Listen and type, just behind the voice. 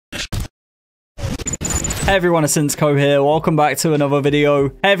Hey everyone, it's Insko here. Welcome back to another video.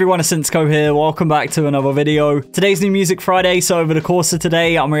 Hey everyone, it's Insko here. Welcome back to another video. Today's New Music Friday, so over the course of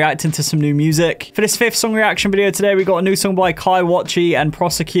today, I'm reacting to some new music. For this 5th song reaction video today, we got a new song by Wachi and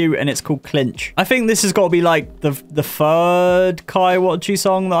Prosecute, and it's called Clinch. I think this has got to be like the 3rd Wachi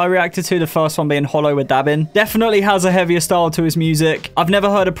song that I reacted to, the first one being Hollow with Dabbing. Definitely has a heavier style to his music. I've never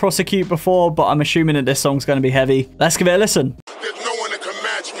heard of Prosecute before, but I'm assuming that this song's going to be heavy. Let's give it a listen.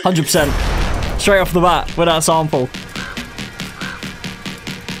 100%. Straight off the bat with that sample.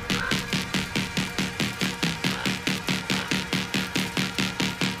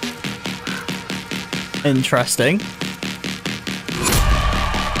 Interesting.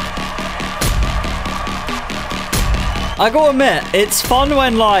 I gotta admit, it's fun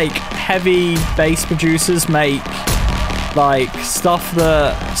when like heavy bass producers make like stuff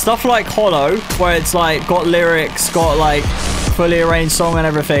like Hollow, where it's like got lyrics, got like fully arranged song and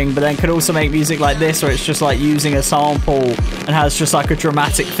everything, but then could also make music like this where it's just like using a sample and has just like a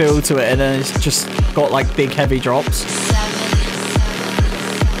dramatic feel to it, and then it's just got like big heavy drops.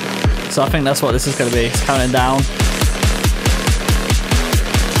 So I think that's what this is going to be. It's counting down.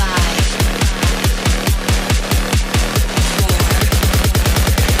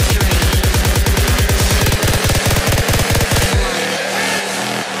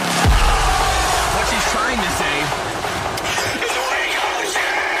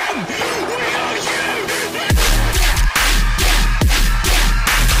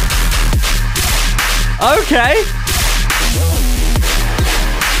 Okay.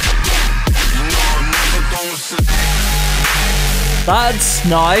 That's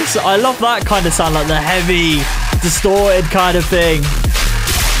nice. I love that kind of sound, like the heavy, distorted kind of thing.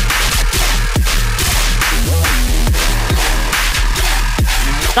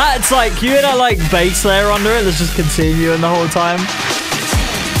 That's like, you hear that like bass layer under it that's just continuing the whole time.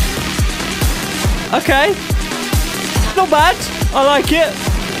 Okay. Not bad. I like it.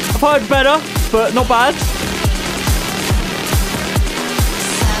 I've heard better, but not bad.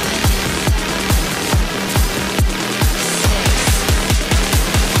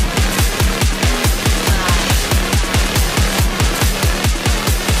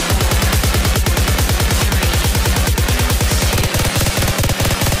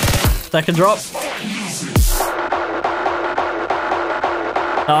 Second drop.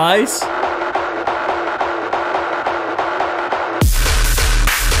 Nice.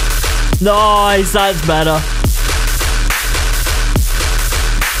 Nice, that's better.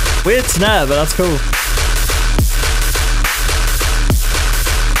 Weird snare, but that's cool.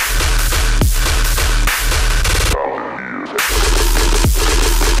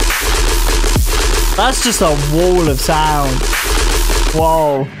 That's just a wall of sound.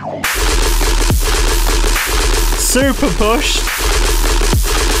 Whoa. Super pushed.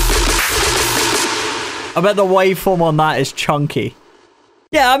 I bet the waveform on that is chunky.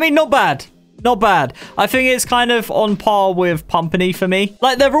 Yeah, I mean, not bad. Not bad. I think it's kind of on par with Pumpany for me.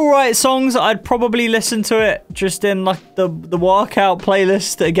 Like, they're all right songs. I'd probably listen to it just in, like, the workout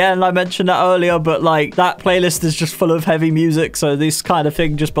playlist. Again, I mentioned that earlier, but, like, that playlist is just full of heavy music, so this kind of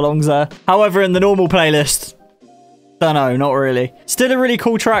thing just belongs there. However, in the normal playlist, don't know, not really. Still a really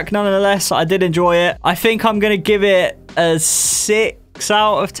cool track, nonetheless. I did enjoy it. I think I'm going to give it a 6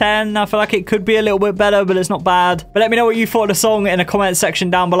 out of 10. I feel like it could be a little bit better, but it's not bad. But let me know what you thought of the song in the comment section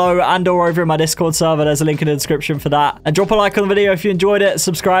down below, and or over in my Discord server. There's a link in the description for that. And drop a like on the video if you enjoyed it.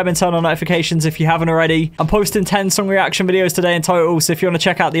 Subscribe and turn on notifications if you haven't already. I'm posting 10 song reaction videos today in total, so if you want to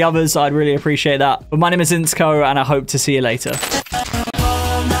check out the others, I'd really appreciate that. But my name is Insko, and I hope to see you later.